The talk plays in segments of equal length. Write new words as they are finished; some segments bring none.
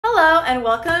Hello and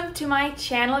welcome to my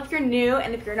channel if you're new,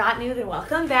 and if you're not new then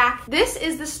welcome back. This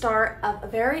is the start of a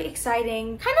very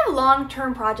exciting kind of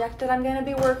long-term project that I'm going to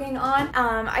be working on.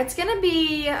 It's going to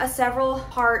be a several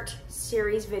part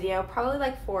series video, probably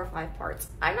like 4 or 5 parts.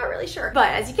 I'm not really sure. But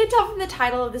as you can tell from the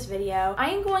title of this video, I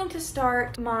am going to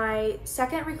start my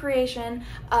second recreation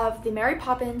of the Mary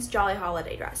Poppins Jolly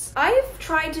Holiday dress. I've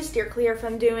tried to steer clear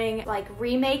from doing like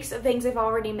remakes of things I've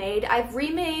already made. I've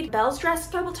remade Belle's dress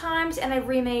a couple times, and I've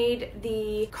remade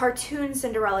the cartoon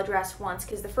Cinderella dress once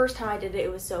because the first time I did it,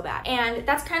 it was so bad. And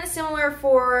that's kind of similar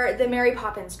for the Mary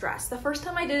Poppins dress. The first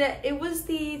time I did it, it was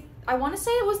I want to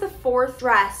say it was the 4th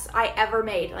dress I ever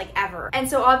made, like ever. And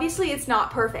so obviously it's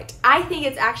not perfect. I think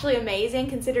it's actually amazing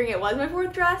considering it was my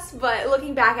 4th dress, but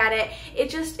looking back at it,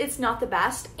 it's not the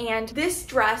best. And this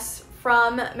dress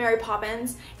from Mary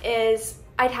Poppins is,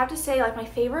 I'd have to say, like my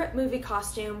favorite movie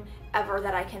costume ever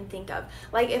that I can think of.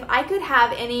 Like if I could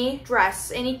have any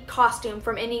dress, any costume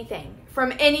from anything,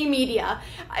 from any media,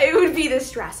 it would be this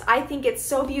dress. I think it's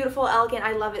so beautiful, elegant.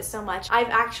 I love it so much. I've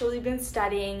actually been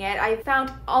studying it. I've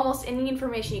found almost any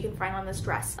information you can find on this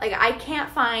dress. Like I can't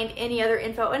find any other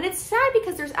info, and it's sad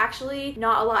because there's actually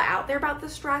not a lot out there about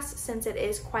this dress since it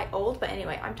is quite old. But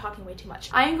anyway, I'm talking way too much.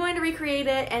 I am going to recreate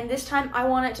it, and this time I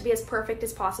want it to be as perfect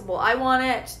as possible. I want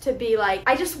it to be like,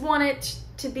 I just want it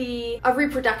to be a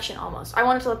reproduction almost. I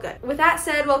want it to look good. With that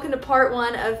said, welcome to part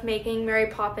 1 of making Mary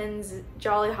Poppins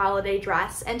Jolly Holiday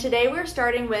dress, and today we're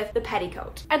starting with the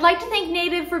petticoat. I'd like to thank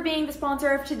Native for being the sponsor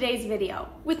of today's video.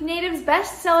 With Native's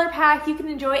bestseller pack, you can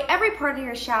enjoy every part of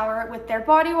your shower with their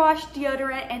body wash,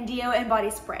 deodorant, and deo and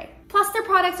body spray. Plus their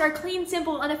products are clean,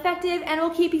 simple, and effective, and will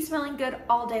keep you smelling good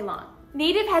all day long.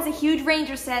 Native has a huge range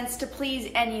of scents to please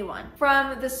anyone,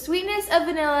 from the sweetness of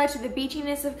vanilla to the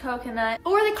beachiness of coconut,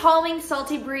 or the calming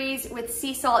salty breeze with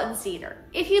sea salt and cedar.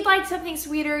 If you'd like something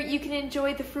sweeter, you can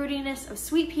enjoy the fruitiness of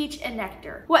sweet peach and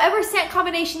nectar. Whatever scent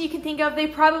combination you can think of, they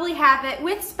probably have it,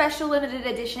 with special limited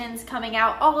editions coming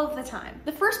out all of the time.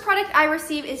 The first product I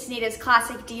received is Native's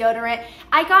classic deodorant.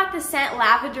 I got the scent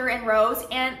lavender and rose,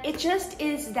 and it just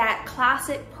is that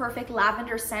classic perfect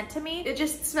lavender scent to me. It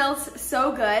just smells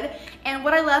so good. And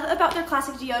what I love about their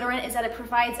classic deodorant is that it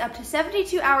provides up to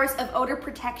 72 hours of odor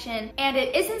protection, and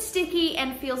it isn't sticky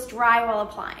and feels dry while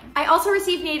applying. I also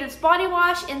received Native's body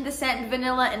wash in the scent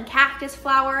vanilla and cactus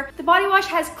flower. The body wash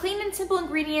has clean and simple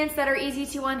ingredients that are easy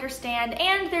to understand,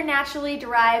 and they're naturally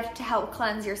derived to help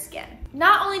cleanse your skin.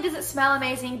 Not only does it smell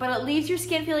amazing, but it leaves your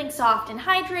skin feeling soft and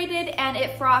hydrated, and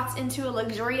it froths into a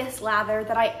luxurious lather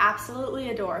that I absolutely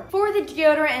adore. For the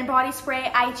deodorant and body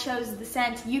spray, I chose the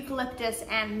scent eucalyptus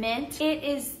and mint. It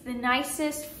is the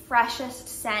nicest, freshest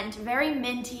scent, very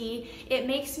minty. It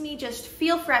makes me just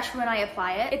feel fresh when I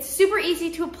apply it. It's super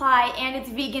easy to apply, and it's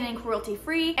vegan and cruelty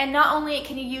free. And not only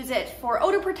can you use it for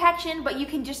odor protection, but you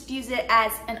can just use it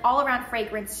as an all-around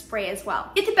fragrance spray as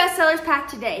well. Get the bestsellers pack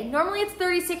today. Normally it's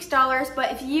 $36,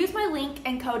 but if you use my link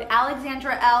and code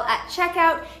AlexandraL at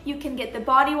checkout, you can get the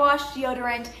body wash,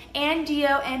 deodorant, and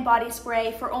deo and body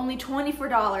spray for only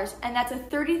 $24, and that's a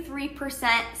 33%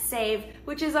 save,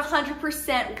 which is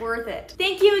 100% worth it.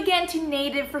 Thank you again to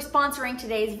Native for sponsoring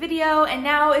today's video, and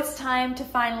now it's time to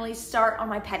finally start on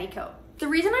my petticoat. The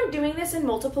reason I'm doing this in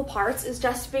multiple parts is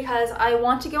just because I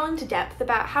want to go into depth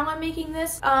about how I'm making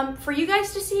this for you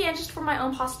guys to see, and just for my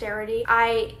own posterity.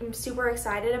 I am super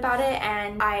excited about it,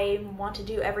 and I want to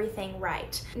do everything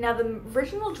right. Now, the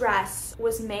original dress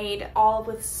was made all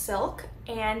with silk,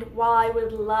 and while I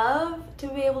would love to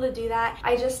be able to do that,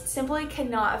 I just simply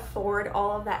cannot afford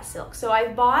all of that silk. So I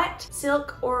bought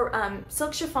silk or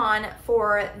silk chiffon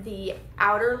for the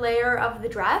outer layer of the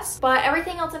dress, but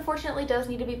everything else unfortunately does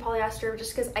need to be polyester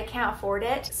just because I can't afford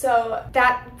it. So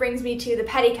that brings me to the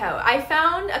petticoat. I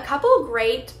found a couple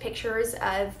great pictures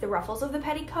of the ruffles of the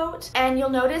petticoat, and you'll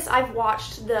notice I've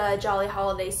watched the Jolly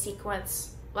Holiday sequence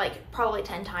like probably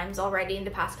 10 times already in the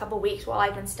past couple weeks while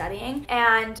I've been studying.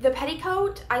 And the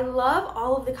petticoat, I love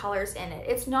all of the colors in it.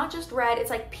 It's not just red, it's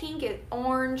like pink, it's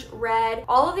orange, red,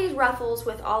 all of these ruffles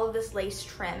with all of this lace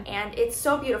trim, and it's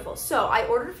so beautiful. So I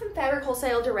ordered from Fabric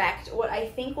Wholesale Direct what I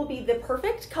think will be the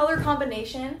perfect color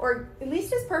combination, or at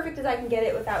least as perfect as I can get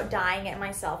it without dyeing it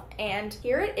myself, and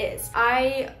here it is.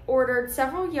 I ordered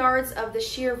several yards of the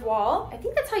sheer voile, I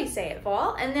think that's how you say it,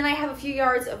 voile, and then I have a few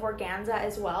yards of organza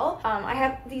as well. I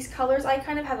have these colors. I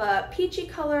kind of have a peachy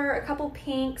color, a couple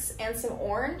pinks, and some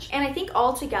orange. And I think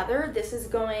all together, this is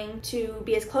going to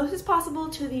be as close as possible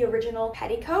to the original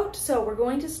petticoat. So we're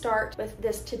going to start with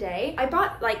this today. I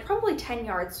bought like probably 10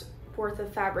 yards worth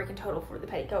of fabric in total for the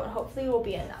petticoat, and hopefully it will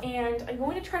be enough. And I'm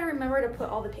going to try to remember to put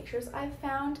all the pictures I've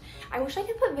found. I wish I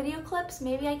could put video clips.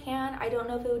 Maybe I can. I don't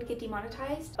know if it would get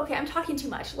demonetized. Okay, I'm talking too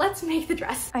much. Let's make the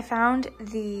dress. I found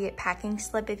the packing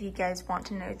slip if you guys want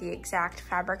to know the exact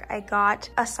fabric I got.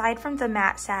 Aside from the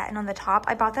matte satin on the top,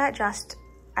 I bought that just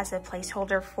as a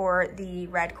placeholder for the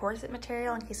red corset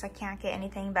material in case I can't get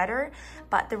anything better,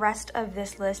 but the rest of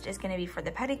this list is going to be for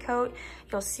the petticoat.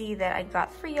 You'll see that I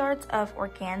got 3 yards of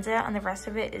organza, and the rest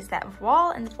of it is that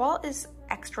voile, and the voile is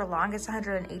extra long. It's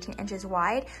 118 inches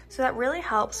wide, so that really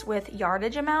helps with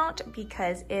yardage amount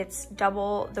because it's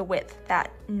double the width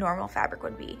that normal fabric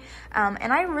would be.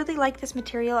 And I really like this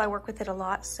material. I work with it a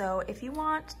lot, so if you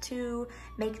want to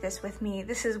make this with me,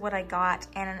 this is what I got,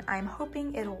 and I'm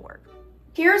hoping it'll work.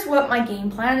 Here's what my game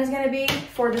plan is gonna be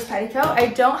for this petticoat.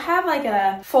 I don't have like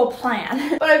a full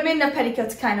plan, but I've made enough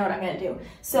petticoats to kind of know what I'm gonna do.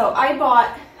 So I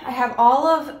have all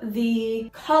of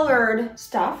the colored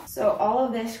stuff. So all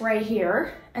of this right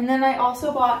here. And then I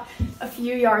also bought a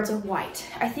few yards of white.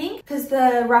 I think because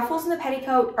the ruffles in the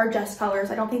petticoat are just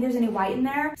colors. I don't think there's any white in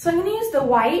there. So I'm gonna use the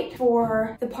white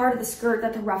for the part of the skirt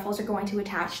that the ruffles are going to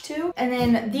attach to. And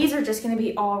then these are just gonna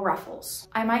be all ruffles.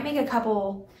 I might make a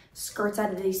couple skirts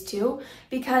out of these too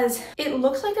because it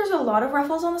looks like there's a lot of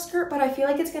ruffles on the skirt, but I feel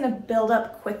like it's gonna build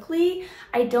up quickly.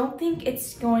 I don't think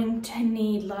it's going to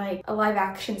need like a live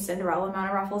action Cinderella amount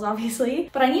of ruffles, obviously,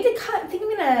 but I need to I think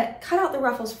I'm gonna cut out the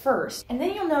ruffles first. And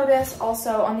then you'll notice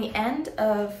also on the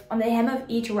hem of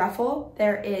each ruffle,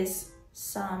 there is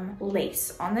some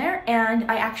lace on there, and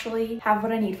I actually have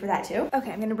what I need for that too. Okay,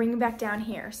 I'm gonna bring you back down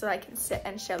here so I can sit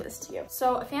and show this to you.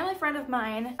 So a family friend of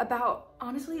mine,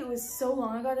 honestly, it was so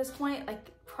long ago at this point,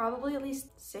 like probably at least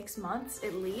 6 months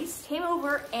at least, came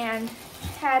over and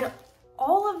had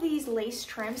all of these lace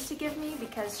trims to give me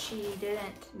because she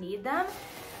didn't need them.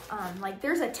 Like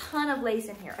there's a ton of lace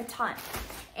in here, a ton.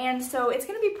 And so it's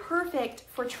gonna be perfect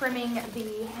for trimming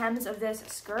the hems of this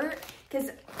skirt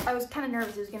because I was kind of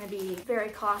nervous it was gonna be very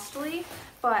costly,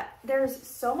 but there's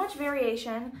so much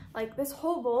variation. Like this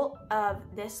whole bolt of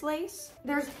this lace,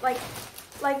 there's like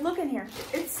look in here.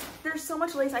 There's so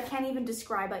much lace I can't even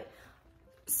describe, like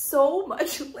so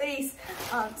much lace.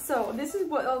 So this is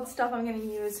what all the stuff I'm gonna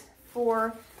use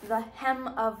for the hem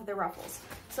of the ruffles.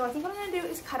 So I think what I'm gonna do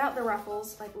is cut out the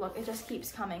ruffles. Like look, it just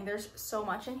keeps coming. There's so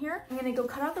much in here. I'm gonna go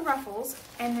cut out the ruffles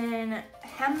and then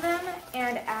hem them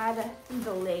and add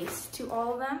the lace to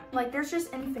all of them. Like there's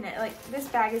just infinite, like this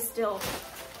bag is still,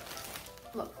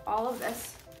 look, all of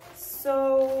this,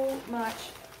 so much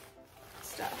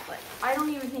stuff. Like I don't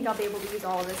even think I'll be able to use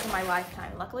all of this in my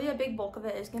lifetime. Luckily a big bulk of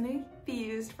it is gonna be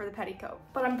used for the petticoat,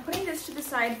 but I'm putting this to the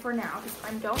side for now because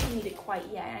I don't need it quite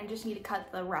yet. I just need to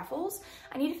cut the ruffles.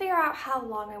 I need to figure out how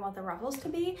long I want the ruffles to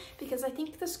be because I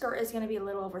think the skirt is gonna be a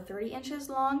little over 30 inches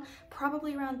long,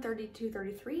 probably around 32,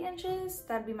 33 inches.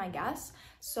 That'd be my guess.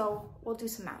 So we'll do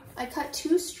some math. I cut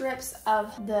 2 strips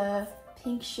of the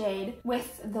pink shade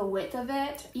with the width of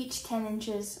it, each 10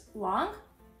 inches long.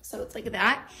 So it's like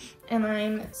that, and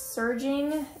I'm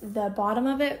serging the bottom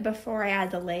of it before I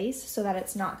add the lace so that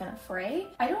it's not gonna fray.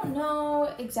 I don't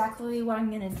know exactly what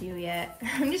I'm gonna do yet.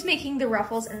 I'm just making the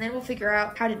ruffles and then we'll figure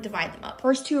out how to divide them up.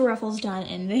 First 2 ruffles done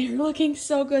and they're looking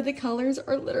so good. The colors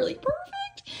are literally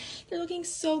perfect. They're looking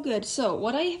so good. So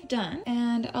what I have done,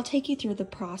 and I'll take you through the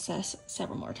process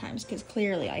several more times because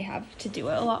clearly I have to do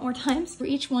it a lot more times. For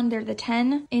each one, they're the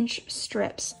 10-inch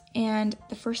strips. And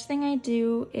the first thing I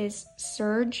do is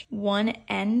serge one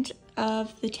end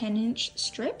of the 10-inch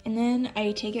strip, and then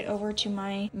I take it over to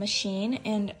my machine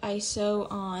and I sew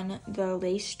on the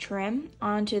lace trim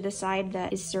onto the side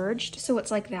that is serged, so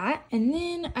it's like that. And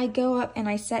then I go up and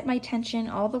I set my tension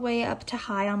all the way up to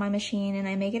high on my machine and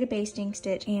I make it a basting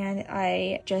stitch, and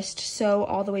I just sew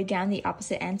all the way down the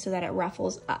opposite end so that it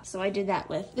ruffles up. So I did that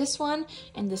with this one,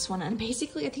 and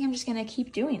basically I think I'm just gonna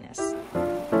keep doing this.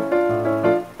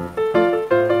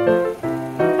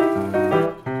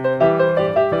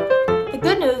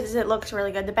 It looks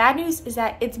really good. The bad news is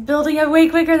that it's building up way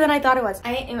quicker than I thought it was.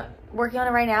 I am working on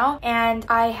it right now and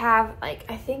I have like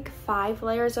I think 5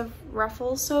 layers of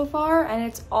ruffles so far, and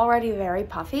it's already very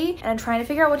puffy, and I'm trying to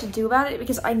figure out what to do about it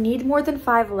because I need more than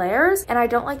 5 layers and I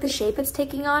don't like the shape it's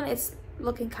taking on. It's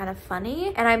looking kind of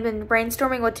funny, and I've been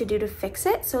brainstorming what to do to fix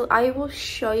it, so I will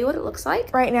show you what it looks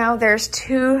like. Right now there's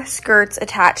 2 skirts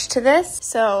attached to this.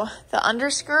 So the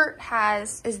underskirt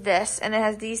is this, and it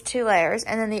has these 2 layers,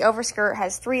 and then the overskirt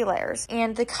has 3 layers,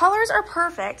 and the colors are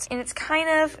perfect, and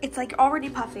it's like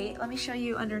already puffy. Let me show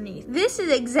you underneath. This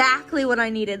is exactly what I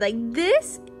needed. Like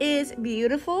this is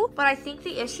beautiful, but I think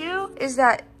the issue is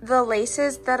that the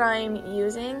laces that I'm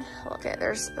using, okay,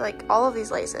 there's like all of these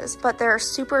laces, but they're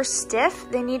super stiff.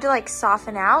 They need to like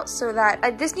soften out so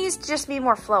that this needs to just be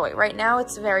more flowy. Right now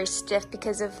it's very stiff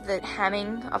because of the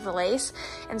hemming of the lace.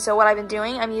 And so what I've been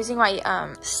doing, I'm using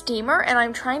my steamer, and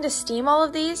I'm trying to steam all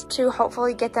of these to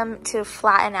hopefully get them to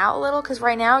flatten out a little, because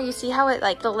right now you see how it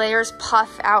like the layers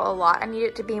puff out a lot. I need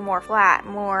it to be more flat,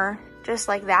 more just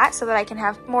like that, so that I can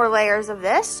have more layers of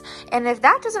this. And if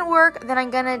that doesn't work, then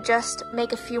I'm gonna just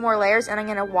make a few more layers, and I'm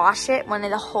gonna wash it when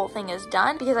the whole thing is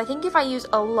done, because I think if I use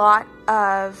a lot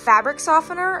of fabric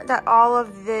softener, that all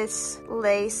of this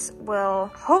lace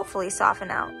will hopefully soften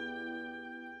out.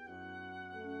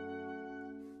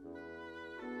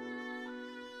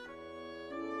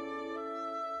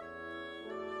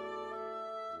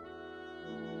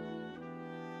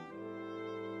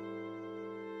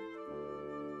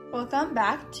 Welcome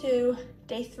back to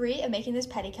day 3 of making this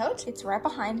petticoat. It's right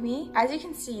behind me. As you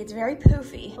can see, it's very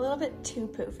poofy, a little bit too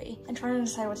poofy. I'm trying to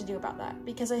decide what to do about that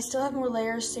because I still have more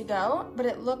layers to go, but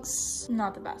it looks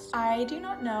not the best. I do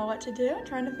not know what to do. I'm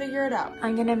trying to figure it out.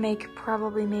 I'm gonna make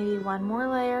probably maybe one more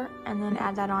layer and then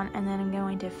add that on, and then I'm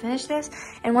going to finish this.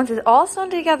 And once it's all sewn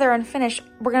together and finished,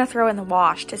 we're gonna throw it in the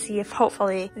wash to see if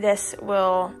hopefully this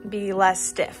will be less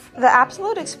stiff. The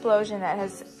absolute explosion that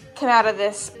has come out of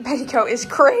this petticoat is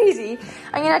crazy.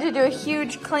 I'm gonna have to do a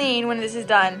huge clean when this is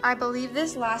done. I believe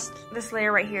this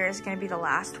layer right here is gonna be the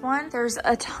last one. There's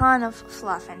a ton of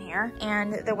fluff in here,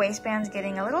 and the waistband's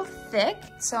getting a little thick,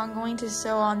 so I'm going to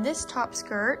sew on this top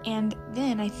skirt, and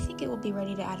then I think it will be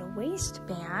ready to add a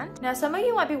waistband. Now, some of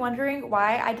you might be wondering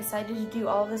why I decided to do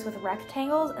all of this with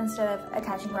rectangles instead of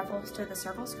attaching ruffles to the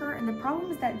circle skirt, and the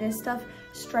problem is that this stuff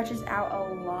stretches out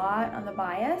a lot on the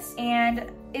bias,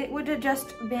 and it would have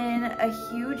just been a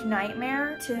huge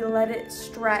nightmare to let it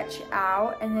stretch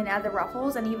out and then add the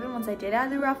ruffles. And even once I did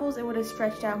add the ruffles, it would have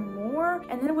stretched out more,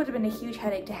 and then it would have been a huge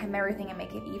headache to hem everything and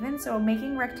make it even. So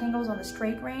making rectangles on the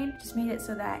straight grain just made it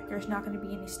so that there's not going to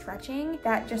be any stretching.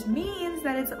 That just means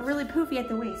that it's really poofy at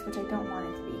the waist, which I don't want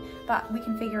it to be, but we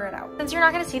can figure it out. Since you're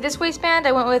not going to see this waistband,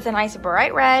 I went with a nice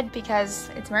bright red because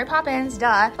it's Mary Poppins,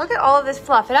 duh. Look at all of this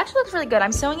fluff. It actually looks really good.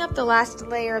 I'm sewing up the last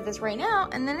layer of this right now,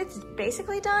 and then it's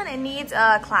basically done. It needs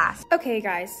a clasp. Okay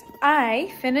guys,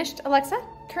 I finished. Alexa,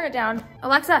 turn it down.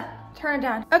 Alexa, turn it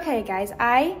down. Okay guys,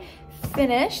 I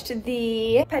finished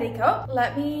the petticoat.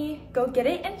 Let me go get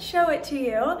it and show it to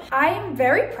you. I am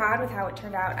very proud with how it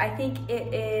turned out. I think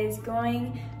it is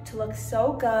going to look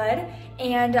so good,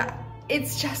 and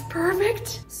it's just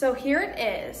perfect. So here it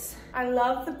is. I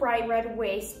love the bright red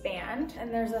waistband,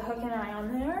 and there's a hook and eye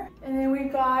on there. And then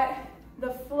we've got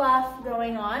the fluff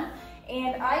going on,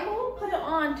 and I will put it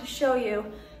on to show you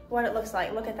what it looks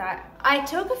like. Look at that. I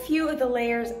took a few of the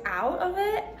layers out of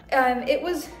it. It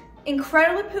was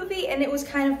incredibly poofy, and it was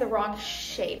kind of the wrong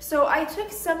shape. So I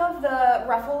took some of the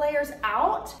ruffle layers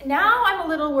out. Now I'm a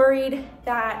little worried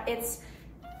that it's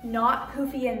not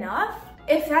poofy enough.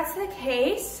 If that's the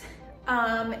case,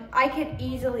 I could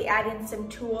easily add in some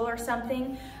tulle or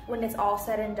something when it's all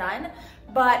said and done,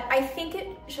 but I think it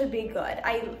should be good.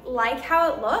 I like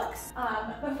how it looks.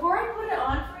 Before I put it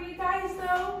on for you guys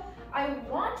though, I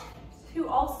want to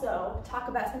also talk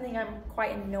about something I'm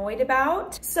quite annoyed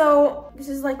about. So this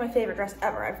is like my favorite dress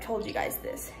ever. I've told you guys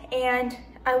this, and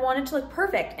I want it to look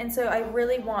perfect, and so I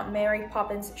really want Mary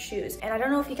Poppins shoes. And I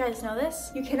don't know if you guys know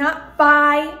this, you cannot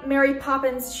buy Mary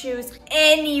Poppins shoes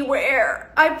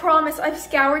anywhere. I promise, I've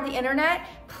scoured the internet.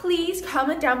 Please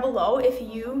comment down below if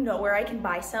you know where I can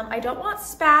buy some. I don't want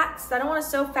spats. I don't want to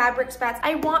sew fabric spats.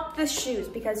 I want the shoes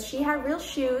because she had real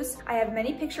shoes. I have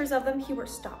many pictures of them. Hubert,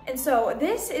 stop. And so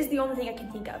this is the only thing I can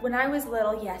think of. When I was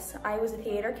little, yes, I was a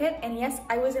theater kid, and yes,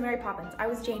 I was a Mary Poppins. I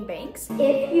was Jane Banks.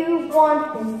 If you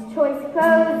want this choice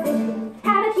position,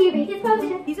 have a cheery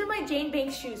disposition. These are my Jane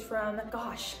Banks shoes from,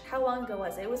 gosh, how long ago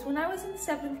was it? It was when I was in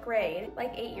 7th grade,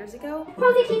 like 8 years ago.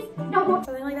 Positions, no more.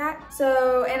 Something like that.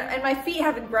 So, and my feet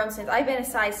haven't grown since. I've been a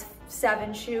size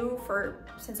 7 shoe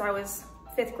since I was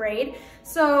 5th grade.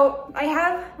 So I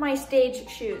have my stage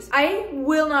shoes. I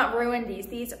will not ruin these.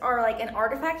 These are like an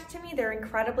artifact to me. They're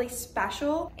incredibly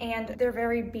special, and they're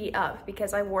very beat up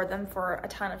because I wore them for a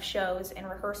ton of shows and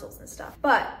rehearsals and stuff.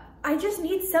 But I just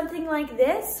need something like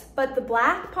this, but the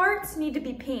black parts need to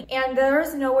be pink, and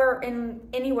there's nowhere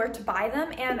anywhere to buy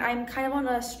them, and I'm kind of on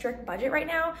a strict budget right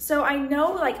now. So I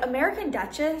know like American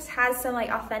Duchess has some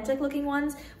like authentic looking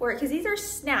ones because these are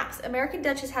snaps. American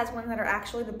Duchess has ones that are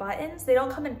actually the buttons. They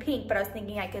don't come in pink, but I was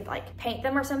thinking I could like paint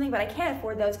them or something, but I can't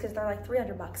afford those because they're like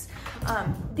 300 bucks.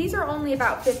 These are only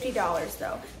about $50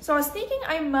 though. So I was thinking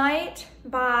I might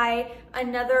buy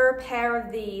another pair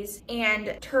of these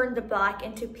and turn the black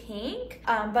into pink.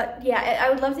 But yeah, I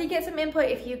would love to get some input.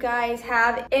 If you guys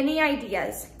have any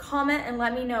ideas, comment and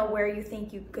let me know where you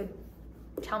think you could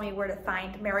tell me where to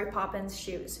find Mary Poppins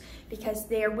shoes, because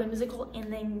they are whimsical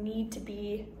and they need to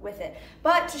be with it.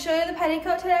 But to show you the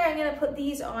petticoat today, I'm gonna put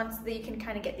these on so that you can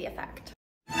kind of get the effect.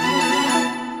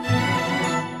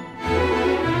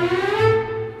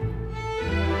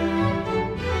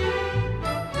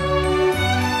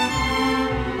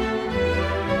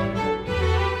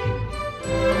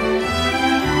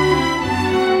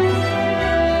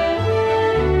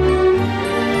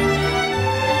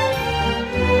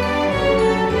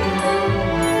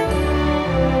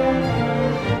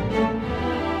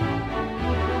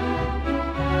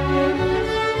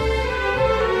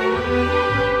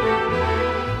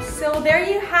 There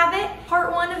you have it.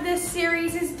 Part 1 of this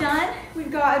series is done.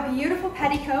 We've got a beautiful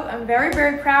petticoat. I'm very,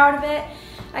 very proud of it.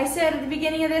 I said at the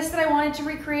beginning of this that I wanted to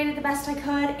recreate it the best I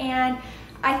could, and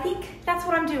I think that's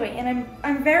what I'm doing, and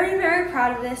I'm very, very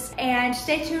proud of this. And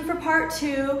stay tuned for part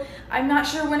 2. I'm not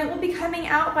sure when it will be coming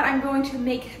out, but I'm going to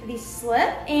make the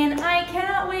slip, and I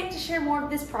cannot wait to share more of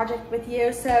this project with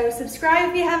you. So subscribe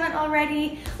if you haven't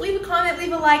already, leave a comment,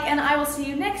 leave a like, and I will see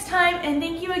you next time. And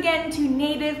thank you again to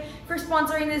Native for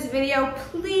sponsoring this video.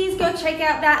 Please go check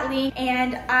out that link,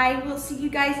 and I will see you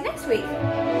guys next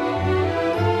week.